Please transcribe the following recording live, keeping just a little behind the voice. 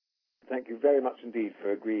thank you very much indeed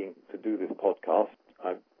for agreeing to do this podcast.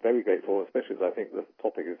 I'm very grateful, especially as I think the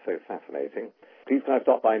topic is so fascinating. Please can I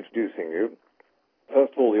start by introducing you.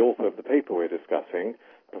 First of all, the author of the paper we're discussing,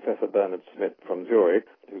 Professor Bernard Smit from Zurich,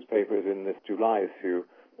 whose paper is in this July issue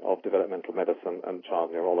of Developmental Medicine and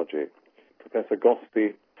Child Neurology. Professor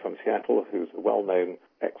Gosby from Seattle, who's a well-known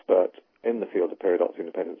expert in the field of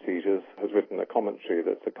paradox-independent seizures, has written a commentary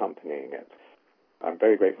that's accompanying it. I'm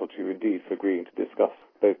very grateful to you indeed for agreeing to discuss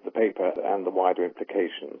both the paper and the wider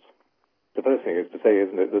implications. The first thing is to say,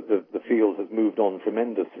 isn't it, that the field has moved on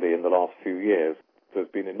tremendously in the last few years. There's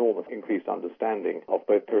been enormous increased understanding of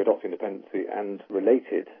both paradox independency and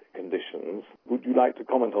related conditions. Would you like to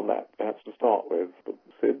comment on that, perhaps to start with,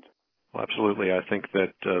 Sid? Well, absolutely. I think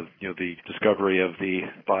that the discovery of the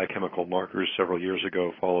biochemical markers several years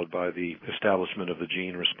ago, followed by the establishment of the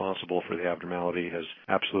gene responsible for the abnormality, has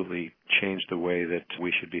absolutely changed the way that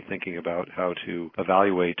we should be thinking about how to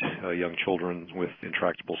evaluate young children with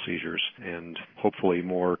intractable seizures. And hopefully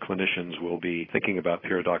more clinicians will be thinking about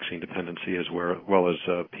pyridoxine dependency as well as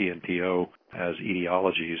PNPO as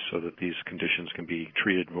etiologies, so that these conditions can be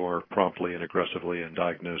treated more promptly and aggressively and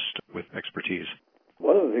diagnosed with expertise.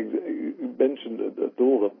 One of the things you mentioned that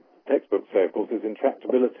all the textbooks say, of course, is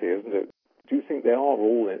intractability, isn't it? Do you think they are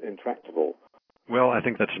all intractable? Well, I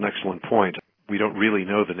think that's an excellent point. We don't really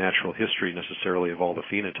know the natural history necessarily of all the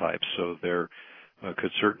phenotypes, so there could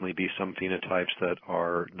certainly be some phenotypes that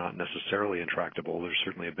are not necessarily intractable. There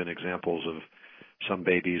certainly have been examples of some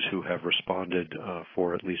babies who have responded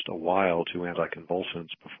for at least a while to anticonvulsants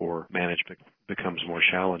before management becomes more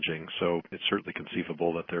challenging. So it's certainly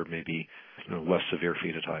conceivable that there may be less severe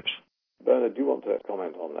phenotypes. Bernard, do you want to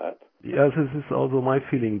comment on that? Yes, this is also my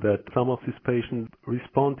feeling that some of these patients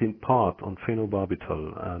respond in part on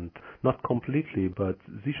phenobarbital, and not completely, but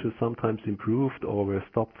seizures sometimes improved or were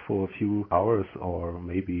stopped for a few hours or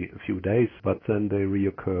maybe a few days, but then they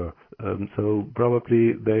reoccur. So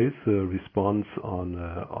probably there is a response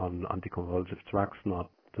on anticonvulsive drugs,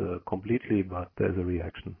 not completely, but there's a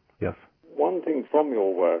reaction. Yes. One thing from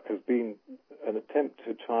your work has been an attempt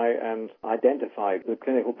to try and identify the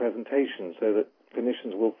clinical presentation so that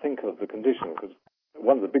clinicians will think of the condition, because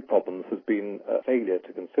one of the big problems has been a failure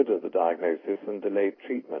to consider the diagnosis and delayed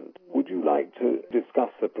treatment. Would you like to discuss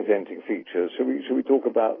the presenting features? Should we talk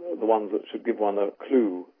about the ones that should give one a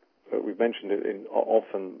clue? We've mentioned it in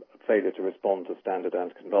often failure to respond to standard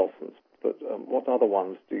anticonvulsants, but what other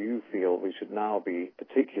ones do you feel we should now be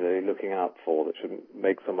particularly looking out for that should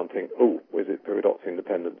make someone think, oh, is it pyridoxine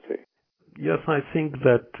dependency? Yes, I think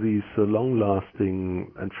that these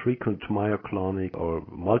long-lasting and frequent myoclonic or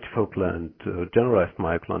multifocal and generalized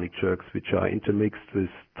myoclonic jerks, which are intermixed with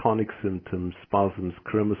tonic symptoms, spasms,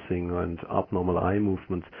 grimacing, and abnormal eye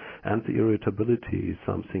movements, and the irritability is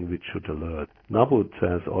something which should alert. Nabut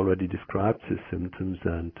has already described these symptoms,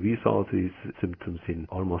 and we saw these symptoms in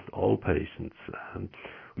almost all patients. And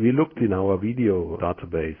we looked in our video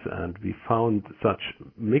database, and we found such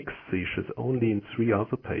mixed seizures only in 3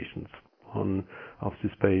 other patients. One of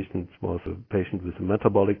these patients was a patient with a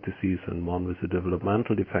metabolic disease, and one with a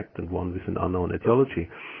developmental defect, and one with an unknown etiology.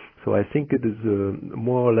 So I think it is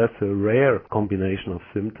more or less a rare combination of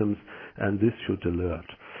symptoms, and this should alert.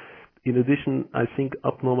 In addition, I think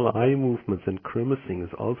abnormal eye movements and grimacing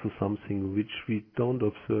is also something which we don't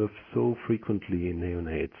observe so frequently in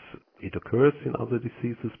neonates. It occurs in other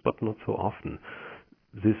diseases, but not so often.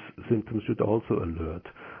 This symptom should also alert.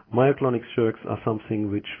 Myoclonic jerks are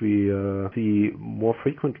something which we see more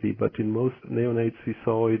frequently, but in most neonates we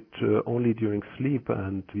saw it only during sleep,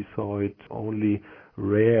 and we saw it only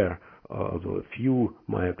rare, although a few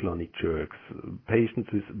myoclonic jerks. Patients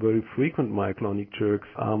with very frequent myoclonic jerks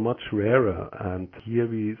are much rarer, and here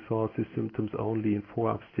we saw the symptoms only in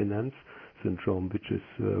 4 abstinence syndrome, which is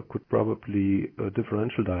could probably a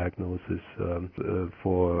differential diagnosis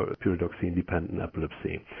for pyridoxine-dependent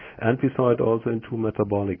epilepsy. And we saw it also in 2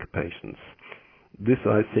 metabolic patients. This,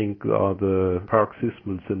 I think, are the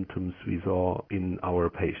paroxysmal symptoms we saw in our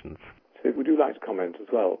patients. So would you like to comment as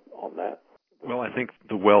well on that? Well, I think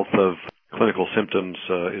the wealth of clinical symptoms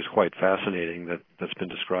is quite fascinating that's been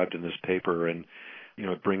described in this paper, and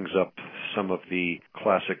it brings up some of the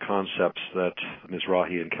classic concepts that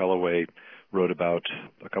Mizrahi and Kellaway wrote about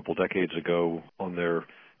a couple decades ago on their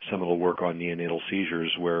seminal work on neonatal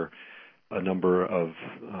seizures, where a number of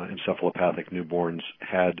encephalopathic newborns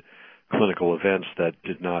had clinical events that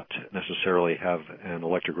did not necessarily have an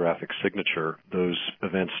electrographic signature. Those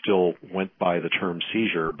events still went by the term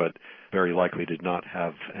seizure, but very likely did not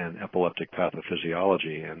have an epileptic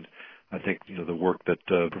pathophysiology. And I think the work that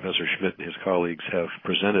Professor Schmidt and his colleagues have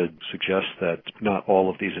presented suggests that not all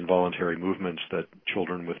of these involuntary movements that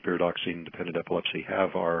children with pyridoxine-dependent epilepsy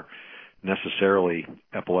have are necessarily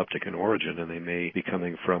epileptic in origin, and they may be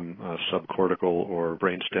coming from subcortical or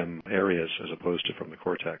brainstem areas as opposed to from the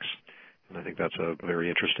cortex. And I think that's a very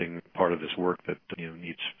interesting part of this work that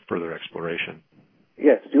needs further exploration.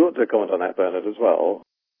 Yes, do you want to comment on that, Bernard, as well?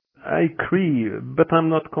 I agree, but I'm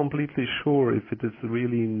not completely sure if it is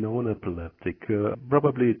really non-epileptic.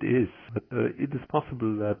 Probably it is. But it is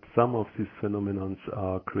possible that some of these phenomena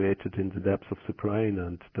are created in the depths of the brain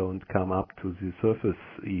and don't come up to the surface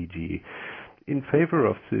EEG. In favor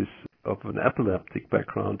of this, of an epileptic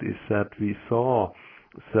background, is that we saw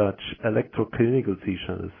such electroclinical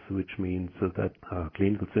seizures, which means that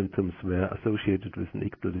clinical symptoms were associated with an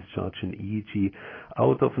ictal discharge in EEG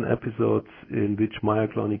out of an episode in which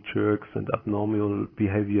myoclonic jerks and abnormal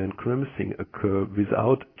behavior and grimacing occur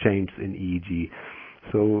without change in EEG.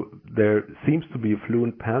 So there seems to be a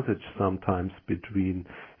fluent passage sometimes between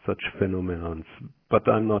such phenomena, but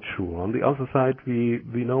I'm not sure. On the other side, we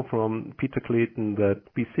know from Peter Clayton that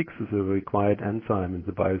B6 is a required enzyme in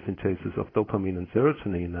the biosynthesis of dopamine and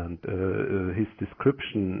serotonin, and his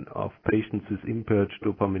description of patients with impaired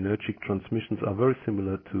dopaminergic transmissions are very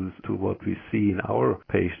similar to what we see in our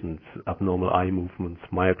patients: abnormal eye movements,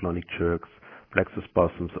 myoclonic jerks,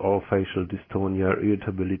 plexospasms, orofacial dystonia,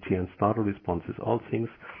 irritability, and startle responses, all things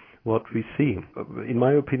what we see. In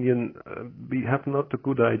my opinion, we have not a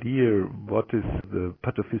good idea what is the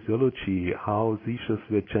pathophysiology, how seizures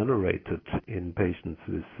were generated in patients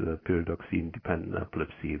with pyridoxine-dependent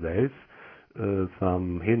epilepsy. There is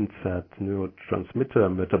some hints that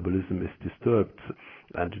neurotransmitter metabolism is disturbed,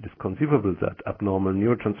 and it is conceivable that abnormal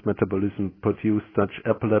neurotransmitter metabolism produced such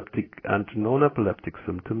epileptic and non-epileptic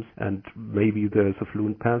symptoms, and maybe there is a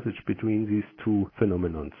fluent passage between these two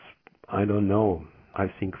phenomena. I don't know. I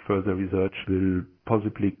think further research will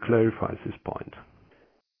possibly clarify this point.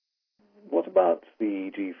 What about the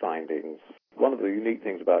EEG findings? One of the unique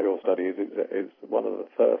things about your study is it's one of the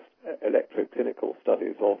first electroclinical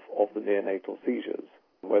studies of the neonatal seizures,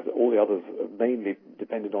 where all the others mainly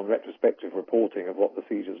depended on retrospective reporting of what the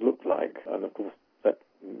seizures looked like, and of course that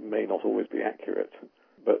may not always be accurate.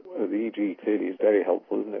 But the EEG clearly is very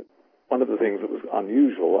helpful, isn't it? One of the things that was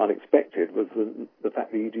unusual, unexpected, was the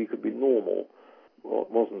fact the EEG could be normal,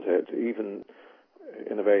 wasn't it? Even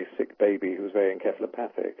in a very sick baby who was very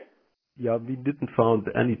encephalopathic. Yeah, we didn't find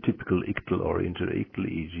any typical ictal or interictal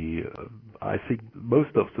EEG. I think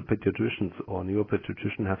most of the pediatricians or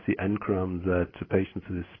neuropediatricians have the engram that patients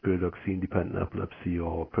with pyridoxine-dependent epilepsy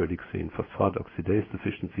or pyridoxine phosphate oxidase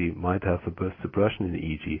deficiency might have a burst suppression in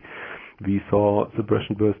EEG. We saw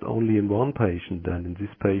suppression burst only in one patient, and in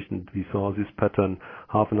this patient we saw this pattern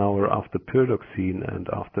half an hour after pyridoxine and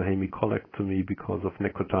after hemicolectomy because of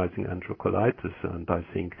necrotizing enterocolitis, and I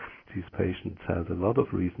think these patients have a lot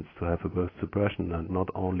of reasons to have a burst suppression and not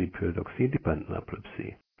only pyridoxine-dependent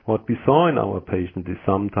epilepsy. What we saw in our patient is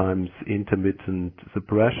sometimes intermittent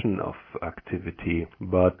suppression of activity,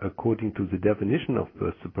 but according to the definition of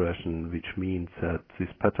burst suppression, which means that this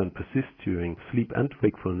pattern persists during sleep and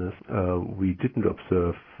wakefulness, we didn't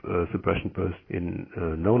observe suppression burst in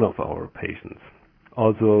none of our patients.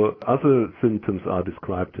 Also, other symptoms are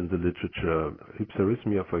described in the literature.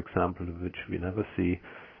 Hypserhythmia, for example, which we never see.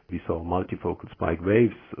 We saw multifocal spike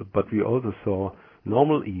waves, but we also saw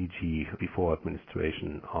normal EEG before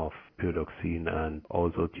administration of pyridoxine, and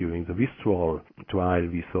also during the withdrawal trial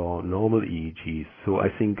we saw normal EEGs. So I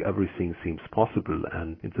think everything seems possible,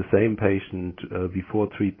 and in the same patient before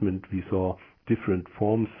treatment we saw different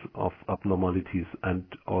forms of abnormalities and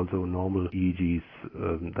also normal EEGs.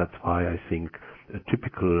 That's why I think a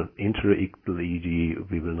typical interictal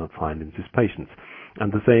EEG we will not find in these patients.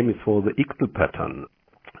 And the same is for the ictal pattern.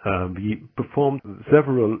 We performed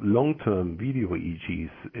several long-term video EEGs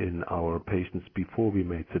in our patients before we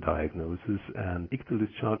made the diagnosis, and ictal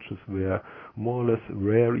discharges were more or less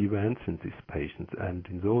rare events in these patients, and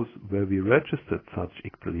in those where we registered such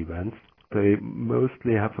ictal events, they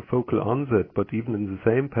mostly have a focal onset, but even in the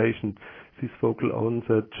same patient, this focal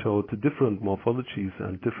onset showed different morphologies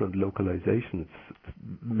and different localizations.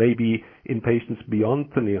 Maybe in patients beyond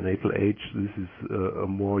the neonatal age, this is a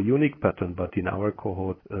more unique pattern, but in our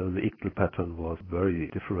cohort, the ictal pattern was very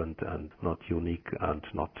different and not unique and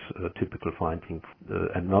not a typical finding,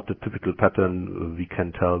 and not a typical pattern. We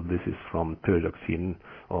can tell this is from pyridoxine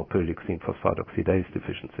or pyridoxine phosphate oxidase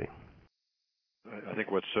deficiency. I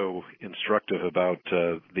think what's so instructive about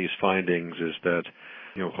these findings is that,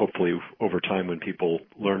 hopefully over time when people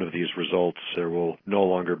learn of these results, there will no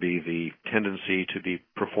longer be the tendency to be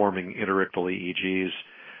performing interictal EEGs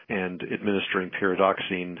and administering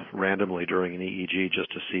pyridoxine randomly during an EEG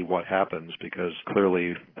just to see what happens, because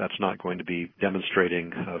clearly that's not going to be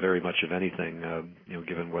demonstrating very much of anything,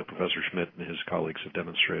 given what Professor Schmidt and his colleagues have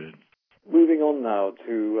demonstrated. Moving on now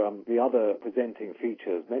to the other presenting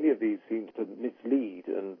features, many of these seem to mislead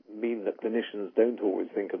and mean that clinicians don't always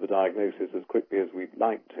think of the diagnosis as quickly as we'd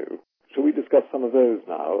like to. Shall we discuss some of those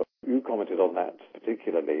now? You commented on that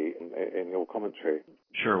particularly in your commentary.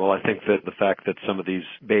 Sure. Well, I think that the fact that some of these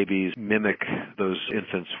babies mimic those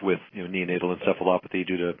infants with neonatal encephalopathy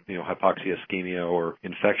due to hypoxia, ischemia, or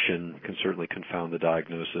infection can certainly confound the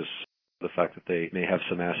diagnosis. The fact that they may have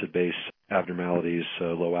some acid-base abnormalities,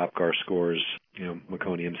 low APGAR scores,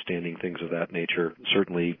 meconium staining, things of that nature,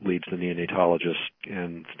 certainly leads the neonatologist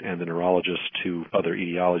and the neurologist to other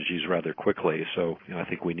etiologies rather quickly. So I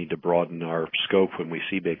think we need to broaden our scope when we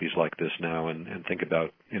see babies like this now and think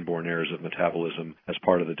about inborn errors of metabolism as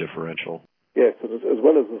part of the differential. Yes, as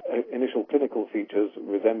well as initial clinical features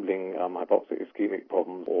resembling hypoxic ischemic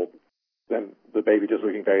problems, or then the baby just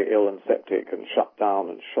looking very ill and septic and shut down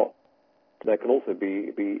and shocked. There can also be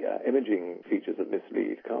imaging features that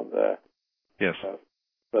mislead, can't there? Yes.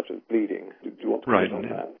 Such as bleeding. Do you want to comment on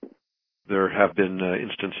that? There have been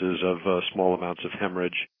instances of small amounts of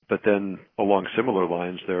hemorrhage, but then along similar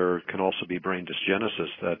lines, there can also be brain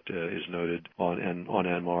dysgenesis that is noted on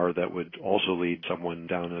MR that would also lead someone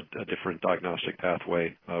down a different diagnostic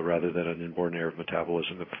pathway rather than an inborn error of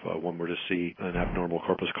metabolism. If one were to see an abnormal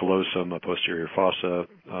corpus callosum, a posterior fossa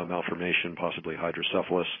malformation, possibly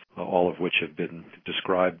hydrocephalus, all of which have been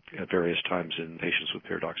described at various times in patients with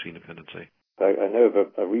pyridoxine dependency. I know of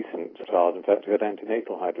a recent child, in fact, who had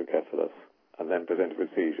antenatal hydrocephalus and then presented with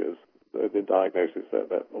seizures. The diagnosis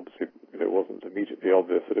that obviously wasn't immediately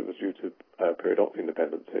obvious that it was due to pyridoxine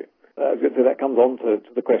dependency. So that comes on to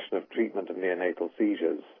the question of treatment of neonatal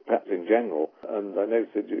seizures, perhaps in general. And I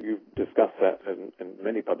noticed that you've discussed that in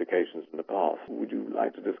many publications in the past. Would you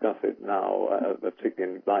like to discuss it now,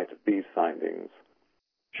 particularly in light of these findings?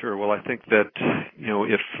 Sure. Well, I think that,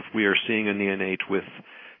 if we are seeing a neonate with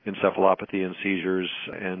encephalopathy and seizures,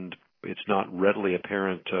 and it's not readily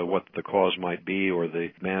apparent what the cause might be, or the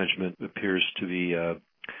management appears to be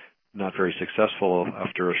not very successful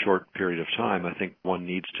after a short period of time, I think one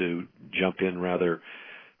needs to jump in rather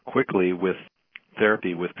quickly with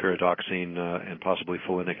therapy with pyridoxine and possibly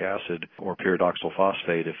folinic acid or pyridoxal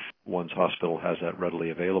phosphate if one's hospital has that readily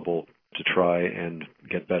available, to try and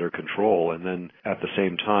get better control. And then at the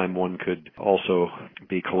same time, one could also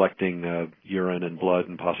be collecting urine and blood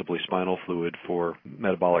and possibly spinal fluid for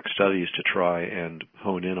metabolic studies to try and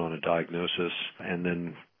hone in on a diagnosis, and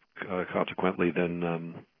then consequently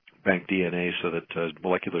bank DNA so that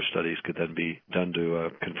molecular studies could then be done to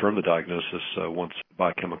confirm the diagnosis once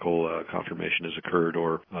biochemical confirmation has occurred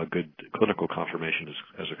or good clinical confirmation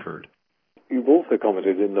has occurred. You've also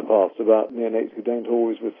commented in the past about neonates who don't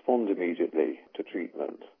always respond immediately to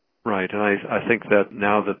treatment. Right, and I think that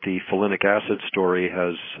now that the folinic acid story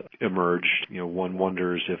has emerged, one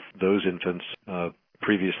wonders if those infants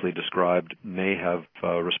previously described may have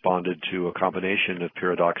responded to a combination of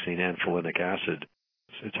pyridoxine and folinic acid.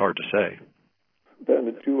 It's hard to say.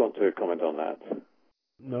 Bernard, do you want to comment on that?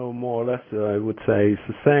 No, more or less, I would say it's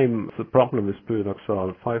the same. The problem with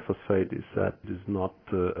pyridoxal 5-phosphate is that it is not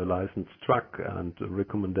a licensed drug, and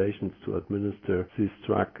recommendations to administer this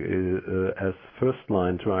drug as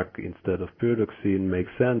first-line drug instead of pyridoxine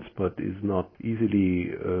makes sense, but is not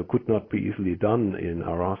easily, could not be easily done in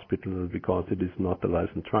our hospital because it is not a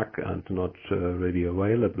licensed drug and not readily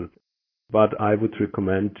available. But I would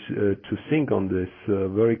recommend to think on this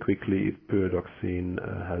very quickly if pyridoxine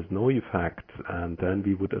has no effect, and then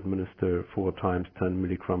we would administer 4 times 10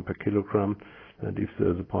 milligram per kilogram, and if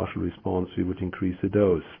there's a partial response, we would increase the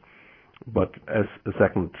dose, but as a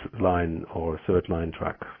second line or third line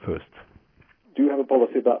drug first. Do you have a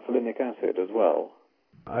policy about folinic acid as well?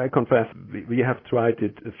 I confess, we have tried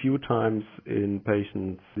it a few times in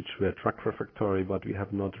patients which were drug refractory, but we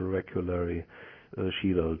have not regularly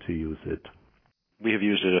scheduled to use it. We have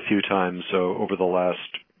used it a few times over the last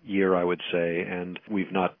year, I would say, and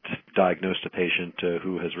we've not diagnosed a patient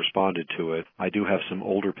who has responded to it. I do have some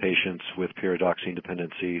older patients with pyridoxine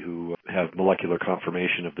dependency who have molecular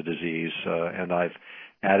confirmation of the disease, and I've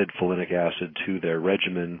added folinic acid to their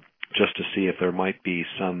regimen just to see if there might be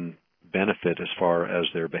some benefit as far as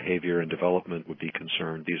their behavior and development would be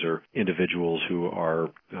concerned. These are individuals who are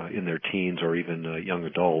in their teens or even young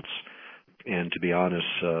adults. And to be honest,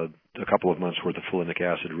 a couple of months worth of folinic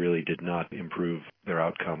acid really did not improve their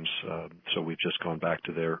outcomes. So we've just gone back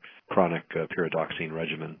to their chronic pyridoxine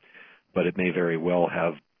regimen. But it may very well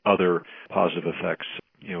have other positive effects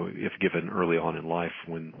if given early on in life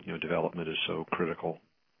when development is so critical.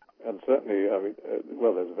 And certainly,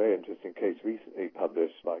 there's a very interesting case recently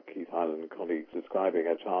published by Keith Hyland and colleagues describing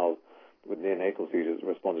a child with neonatal seizures who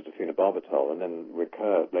responded to phenobarbital and then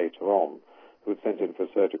recurred later on, who was sent in for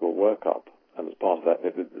a surgical workup. And as part of that,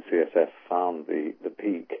 the CSF found the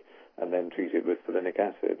peak and then treated with folinic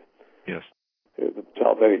acid. Yes. The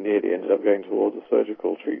child very nearly ended up going towards a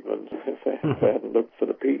surgical treatment if they hadn't looked for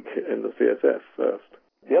the peak in the CSF first.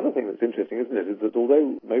 The other thing that's interesting, isn't it, is that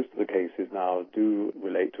although most of the cases now do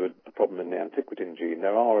relate to a problem in the antiquitine gene,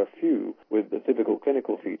 there are a few with the typical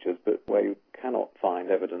clinical features, but where you cannot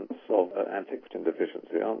find evidence of antiquitine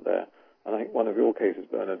deficiency, aren't there? And I think one of your cases,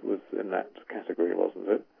 Bernard, was in that category, wasn't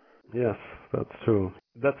it? Yes, that's true.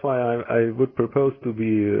 That's why I would propose to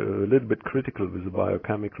be a little bit critical with the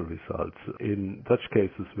biochemical results. In such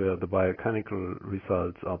cases where the biochemical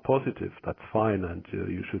results are positive, that's fine, and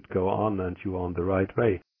you should go on and you are on the right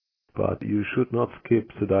way. But you should not skip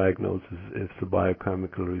the diagnosis if the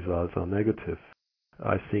biochemical results are negative.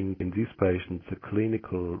 I think in these patients, the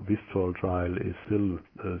clinical withdrawal trial is still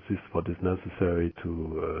what is necessary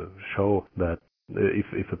to show that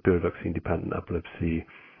if a pyridoxine-dependent epilepsy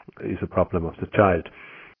is a problem of the child.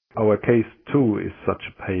 Our case 2 is such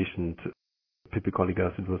a patient. Pipicolic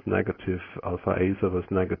acid was negative, alpha-ASA was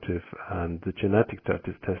negative, and the genetic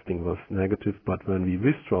testing was negative. But when we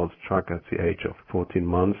withdraw the drug at the age of 14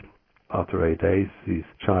 months, after 8 days, this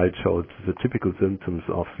child showed the typical symptoms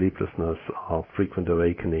of sleeplessness, of frequent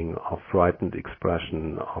awakening, of frightened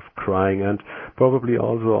expression, of crying, and probably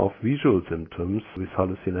also of visual symptoms with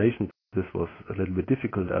hallucinations. This was a little bit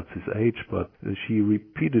difficult at this age, but she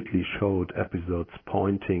repeatedly showed episodes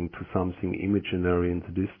pointing to something imaginary in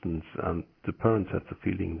the distance, and the parents had the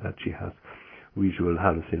feeling that she has visual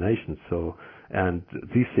hallucinations. And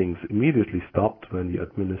these things immediately stopped when you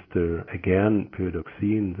administer again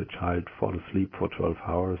pyridoxine. The child fell asleep for 12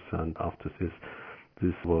 hours, and after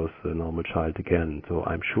this was a normal child again. So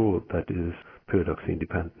I'm sure that is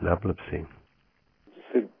pyridoxine-dependent epilepsy.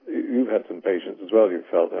 You've had some patients as well, you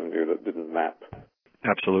felt, haven't you, that didn't map?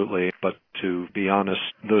 Absolutely. But to be honest,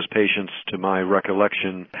 those patients, to my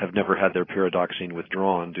recollection, have never had their pyridoxine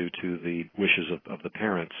withdrawn due to the wishes of the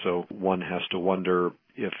parents. So one has to wonder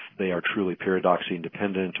if they are truly pyridoxine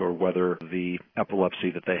dependent or whether the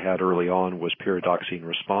epilepsy that they had early on was pyridoxine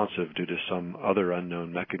responsive due to some other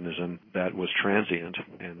unknown mechanism that was transient,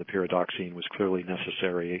 and the pyridoxine was clearly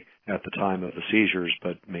necessary at the time of the seizures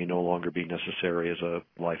but may no longer be necessary as a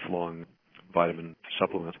lifelong vitamin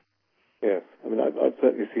supplement. Yes, I mean, I've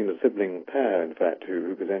certainly seen a sibling pair, in fact,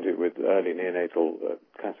 who presented with early neonatal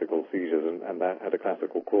classical seizures and that had a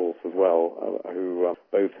classical course as well, who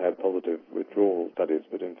both had positive withdrawal studies,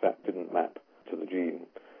 but in fact didn't map to the gene.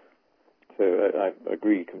 So I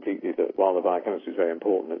agree completely that while the biochemistry is very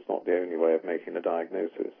important, it's not the only way of making a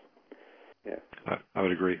diagnosis. Yes, I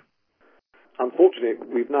would agree. Unfortunately,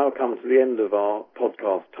 we've now come to the end of our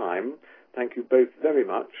podcast time. Thank you both very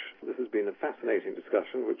much. This has been a fascinating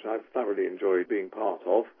discussion, which I've thoroughly enjoyed being part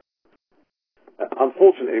of.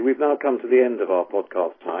 Unfortunately, we've now come to the end of our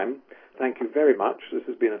podcast time. Thank you very much. This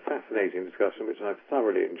has been a fascinating discussion, which I've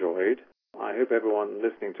thoroughly enjoyed. I hope everyone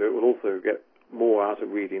listening to it will also get more out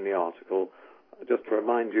of reading the article. Just to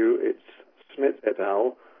remind you, it's Schmidt et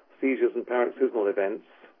al., Seizures and Paroxysmal Events,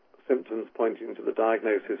 Symptoms Pointing to the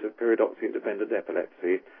Diagnosis of Pyridoxine-Dependent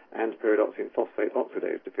Epilepsy and Pyridoxine Phosphate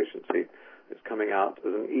Oxidase Deficiency. It's coming out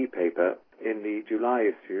as an e-paper in the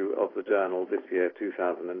July issue of the journal this year,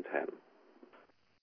 2010.